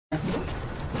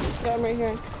Yeah, I'm right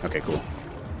here. Okay, cool.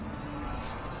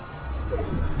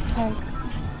 Hi.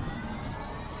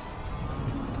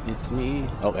 It's me.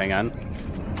 Oh, hang on.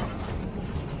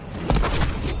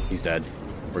 He's dead.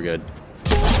 We're good.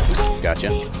 Gotcha.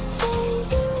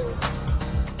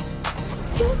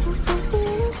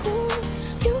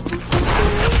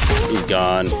 He's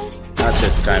gone. Not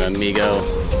this time, amigo.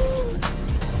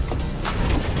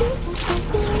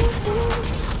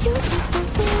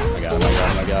 I got him, I got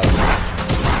him, I got him.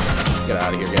 Get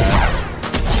out of here, guy.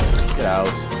 Get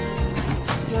out.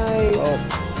 Nice. Oh.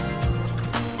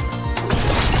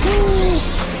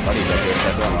 Buddy's up here,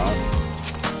 check one off.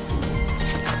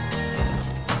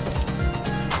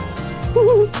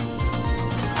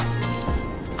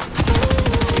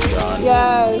 He's gone.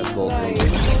 Yes. That's both Nice. of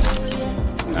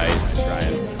them. Nice,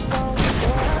 Ryan.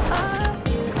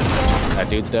 That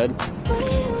dude's dead.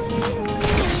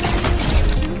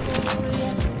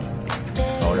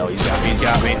 Oh no, he's got me, he's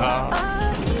got me. Oh.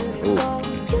 Ooh.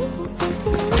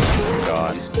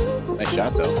 God. Nice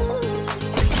shot though.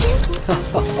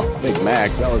 Big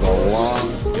Max, that was a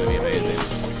long. This is gonna be amazing.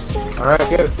 Alright,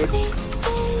 good.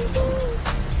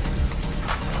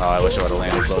 Oh, I wish I would have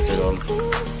landed closer to him.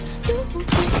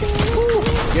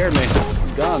 Scared me.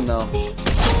 He's gone though.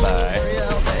 Bye.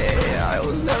 I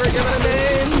was never given a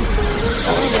name.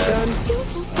 Oh,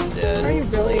 I'm dead. are you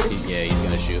really? Yeah, he's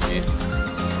gonna shoot me.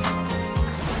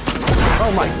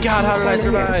 Oh my god, how did I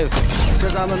survive?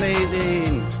 Because I'm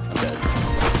amazing. I'm dead.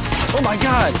 Oh my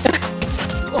god!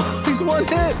 Oh, he's one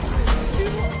hit!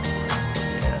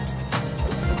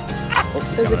 Oh,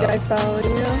 he's There's a coming guy up. following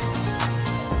you.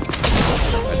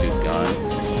 That dude's gone.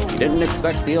 He didn't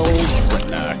expect the old flip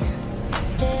knock.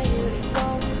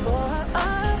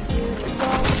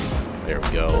 There we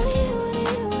go.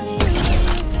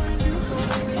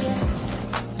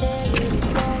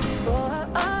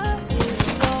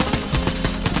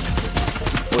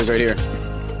 Oh, he's right here.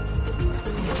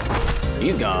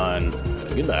 He's gone.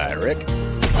 Goodbye, Rick.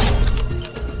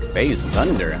 Base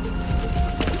Thunder.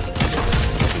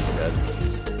 He's dead.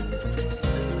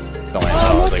 Don't land.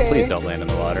 Oh, I was like, please don't land in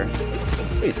the water.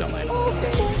 Please don't land in the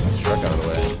water. Struck out of the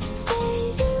way.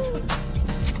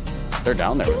 They're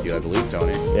down there with you, I believe,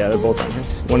 Tony. Yeah, they're both on here.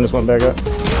 One just went back up.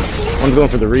 One's going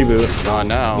for the reboot. Gone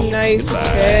now. Nice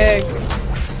Goodbye.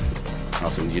 pick.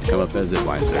 Also need you to come up as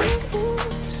zipline, sir.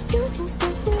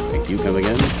 Thank you, come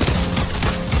again.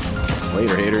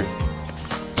 Later, hater.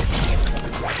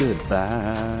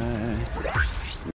 Goodbye.